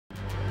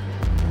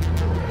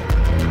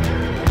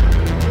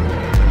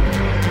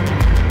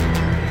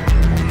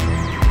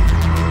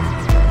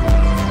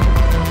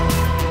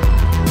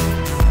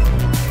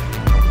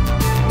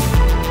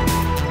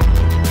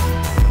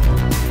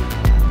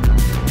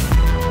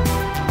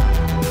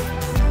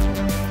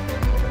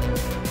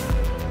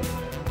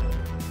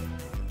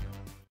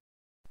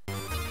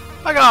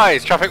Hi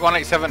guys,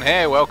 Traffic187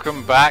 here,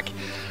 welcome back.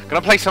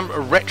 Gonna play some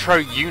Retro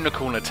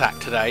Unicorn Attack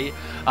today.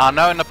 I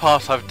know in the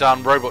past I've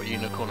done Robot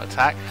Unicorn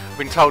Attack. I've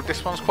been told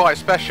this one's quite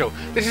special.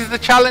 This is the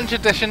Challenge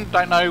Edition,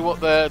 don't know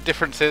what the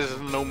difference is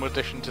in the normal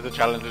edition to the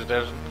Challenge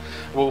Edition.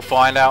 We'll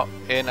find out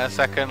in a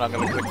second. I'm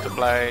gonna click to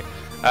play.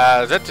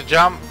 Z to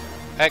jump,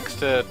 X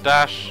to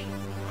dash,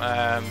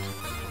 and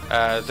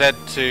Z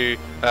to,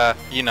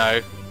 you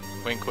know,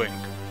 wink wink.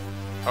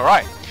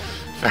 Alright,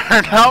 fair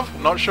enough,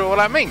 not sure what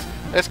that means.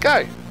 Let's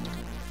go.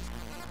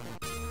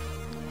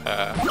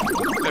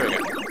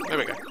 There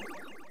we go.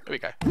 There we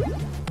go.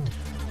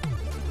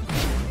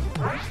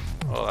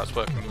 Oh, that's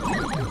working.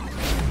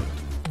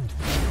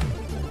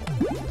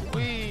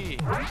 Whee!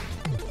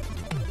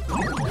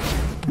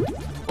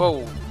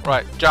 Whoa!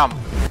 Right, jump,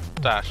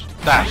 dash,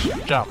 dash,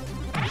 jump.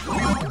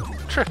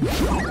 Trip.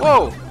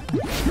 Whoa!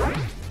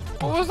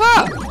 What was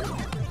that?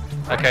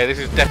 Okay, this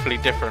is definitely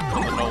different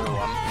from the normal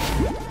one.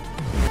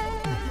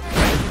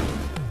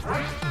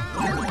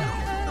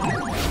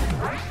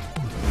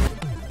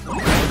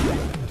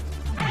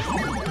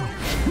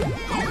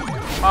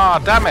 Ah,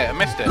 oh, damn it, I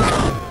missed it.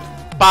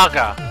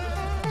 Bugger.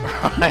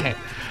 Right.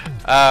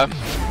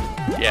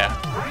 Yeah.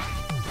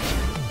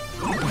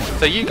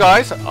 So you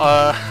guys,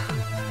 I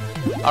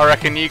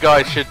reckon you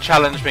guys should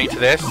challenge me to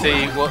this,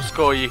 see what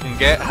score you can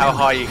get, how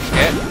high you can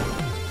get.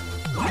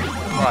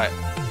 Right.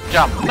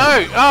 Jump.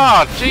 No!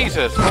 Ah, oh,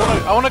 Jesus.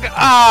 I wanna get...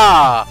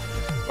 Ah!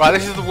 Right,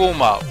 this is the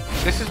warm-up.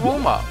 This is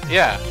warm-up.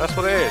 Yeah, that's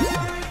what it is.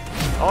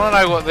 I wanna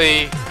know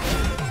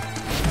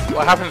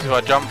what happens if I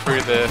jump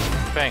through the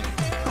thing.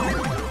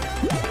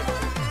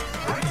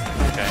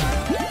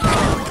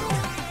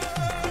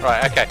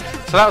 Right, okay,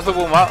 so that was the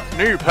warm-up.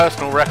 New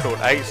personal record,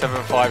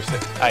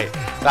 87568.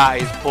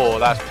 That is poor,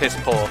 that's piss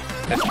poor.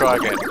 Let's try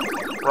again.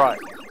 Right.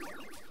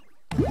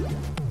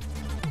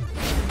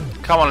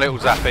 Come on, little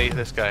Zappy,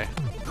 let's go.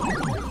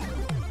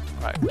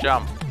 Right,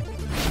 jump.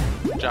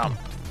 Jump.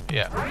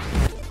 Yeah.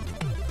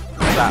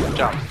 That,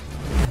 jump.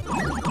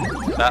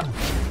 That.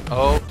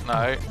 Oh,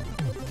 no.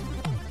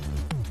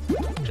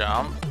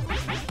 Jump.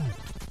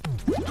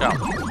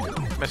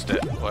 Jump. Missed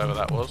it, whatever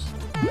that was.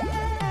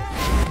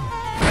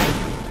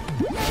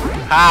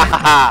 Ha ha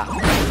ha!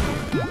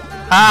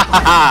 Ha ha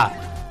ha!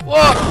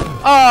 What?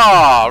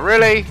 Oh,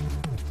 really?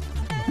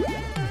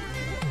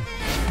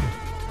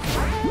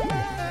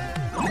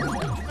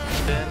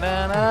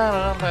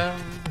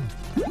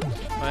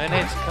 When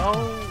it's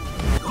cold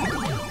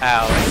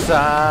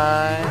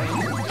outside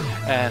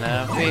and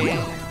I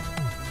feel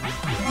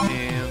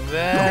in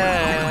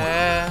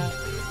there,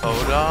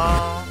 hold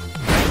on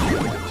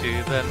to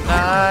the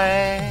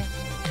night.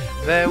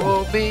 There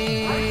will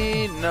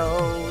be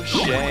no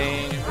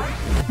shame.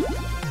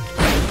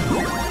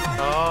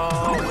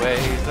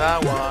 Always I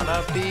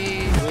wanna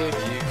be with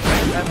you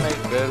and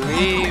make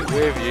believe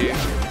with you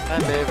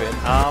and live in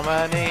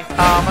harmony,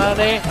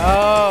 harmony,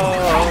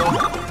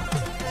 oh.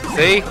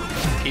 See?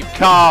 Keep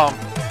calm.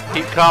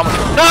 Keep calm.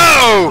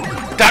 No!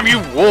 Damn you,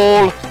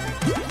 wall!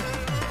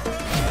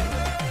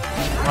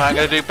 Right, I'm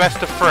gonna do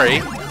best of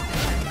 3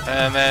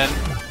 and then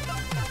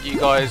you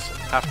guys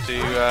have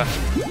to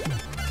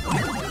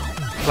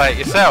play it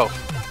yourself.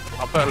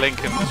 I'll put a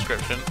link in the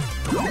description.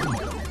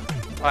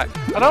 Right,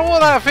 I don't know what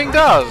that thing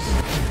does.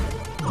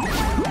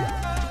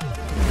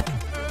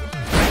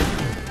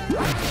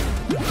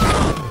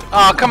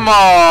 Oh, come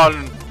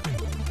on!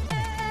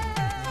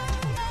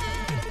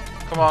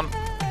 Come on.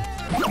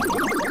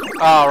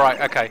 Oh, right,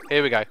 okay,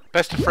 here we go.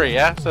 Best of 3,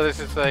 yeah? So this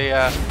is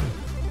the,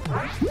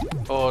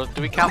 or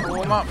do we count the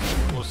warm-up?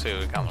 We'll see if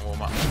we count the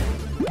warm-up.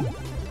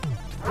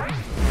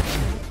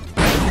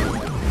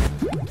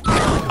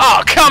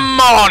 Oh, come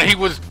on! He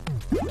was...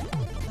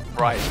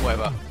 Right,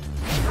 whatever.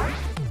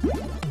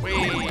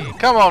 Whee!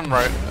 Come on,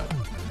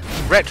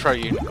 Retro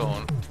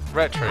Unicorn.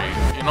 Retro,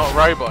 you're not a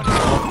robot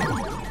anymore.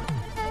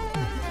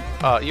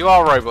 Oh, you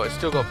are a robot, it's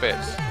still got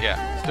bits.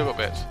 Yeah, still got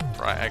bits.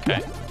 Right,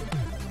 okay.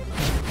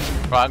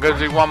 Right, I'm going to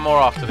do one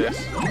more after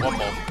this. One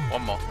more.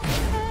 One more.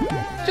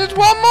 Just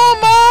one more,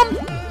 Mom!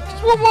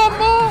 Just one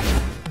more!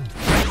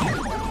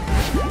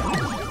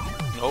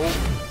 Nope.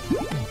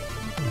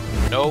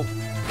 Nope.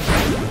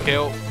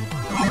 Kill.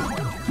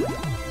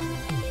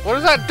 What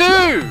does that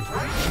do?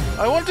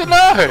 I want to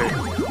know!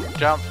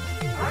 Jump.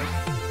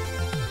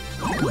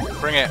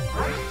 Bring it.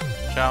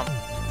 Jump.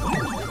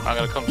 I'm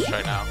going to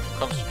concentrate now.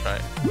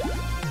 Concentrate.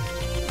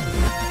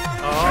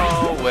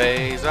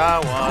 Always I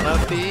want to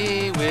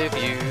be with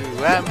you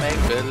and make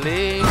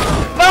believe.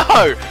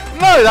 No!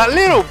 No, that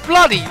little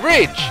bloody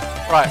ridge!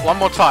 Right, one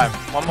more time.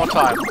 One more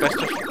time.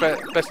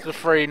 Best of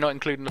 3, not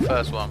including the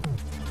first one.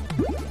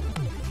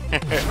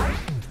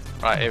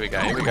 Right, here we go,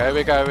 here we go, here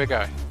we go, here we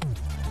go.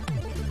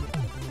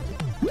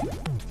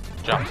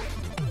 Jump.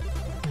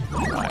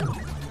 Right.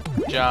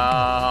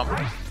 Jump.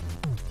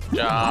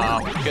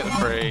 Jump. Get the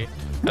 3.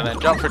 And then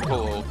jump through the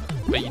portal.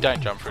 But you don't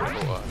jump through the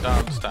portal. I don't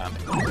understand.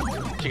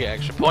 Do you get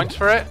extra points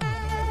for it?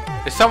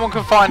 If someone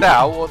can find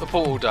out what the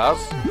portal does,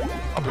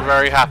 I'll be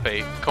very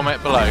happy.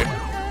 Comment below.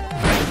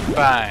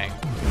 Bang.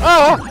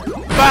 Oh!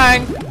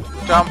 Bang!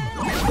 Jump.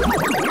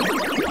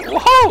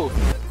 Whoa!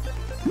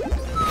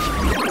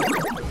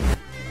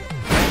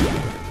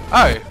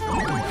 Oh.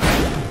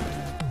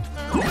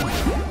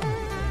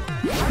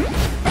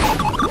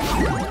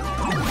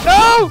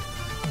 No!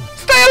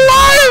 Stay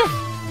alive!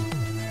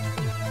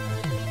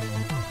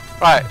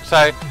 Right,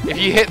 so if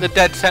you hit the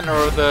dead center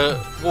of the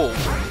wall,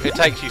 it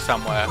takes you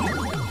somewhere.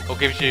 Or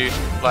gives you,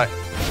 like,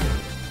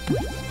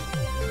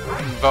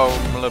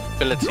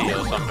 invulnerability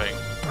or something.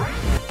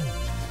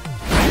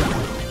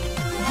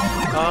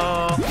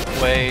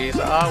 Always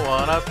I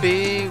wanna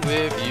be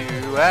with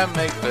you and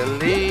make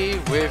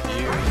believe with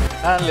you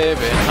and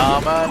live in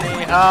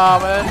harmony,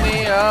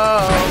 harmony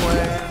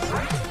always.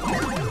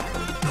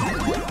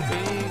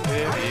 Be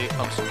with you.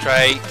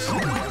 Concentrate,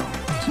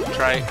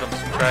 concentrate,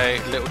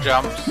 concentrate. Little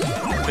jumps,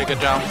 bigger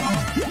jump.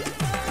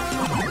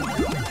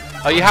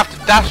 Oh, you have to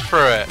dash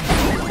through it,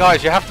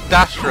 guys. You have to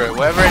dash through it.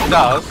 Whatever it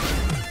does,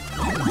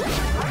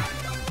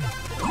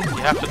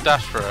 you have to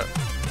dash through it.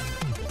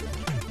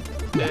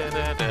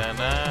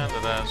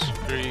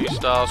 Screw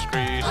star,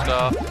 screw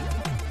star.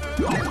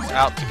 It's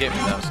out to get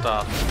me that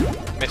star.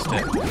 Missed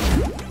it.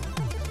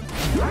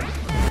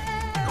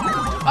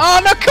 Oh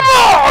no, come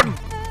on!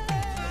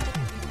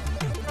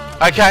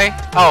 Okay.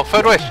 Oh,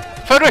 third wish.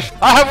 Third wish.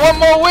 I have one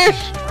more wish.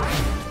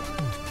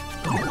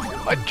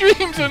 My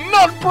dreams are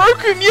not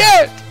broken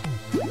yet.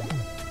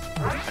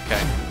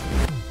 Okay.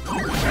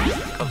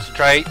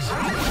 Concentrate.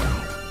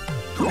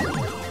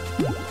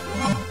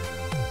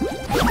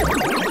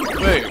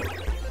 Boom.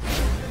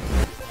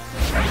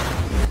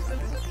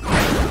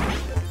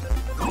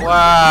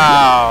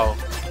 Wow,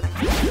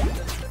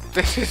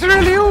 this is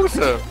really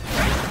awesome.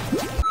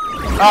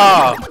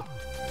 Ah,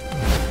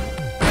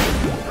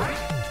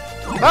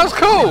 that's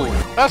cool.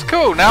 That's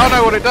cool. Now I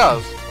know what it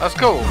does. That's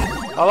cool.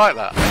 I like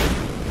that.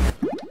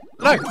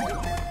 No.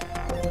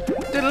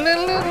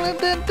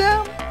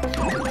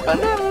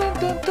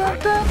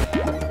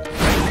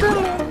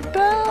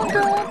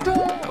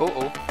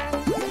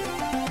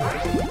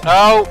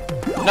 Oh,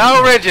 no,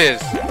 no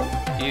ridges.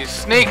 You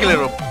sneaky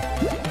little.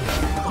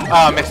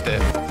 Ah, I missed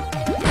it.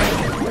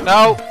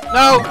 No,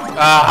 no!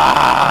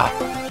 Ah!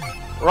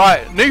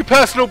 Right, new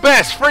personal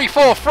best,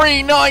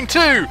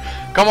 34392!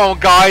 Come on,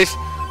 guys.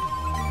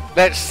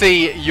 Let's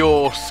see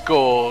your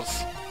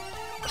scores.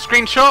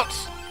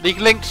 Screenshots? The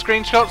linked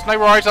screenshots? No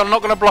worries, I'm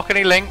not going to block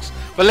any links.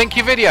 But link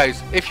your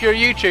videos. If you're a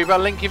YouTuber,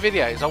 link your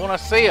videos. I want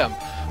to see them.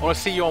 I want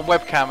to see you on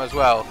webcam as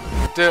well.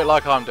 Do it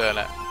like I'm doing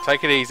it.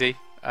 Take it easy.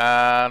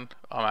 And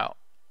I'm out.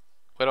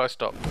 Where do I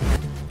stop?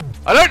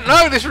 I don't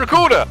know this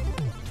recorder!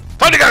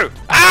 Time to go!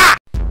 Ah!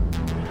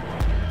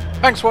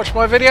 Thanks for watching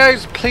my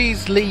videos.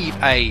 Please leave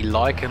a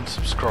like and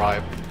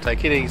subscribe.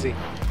 Take it easy.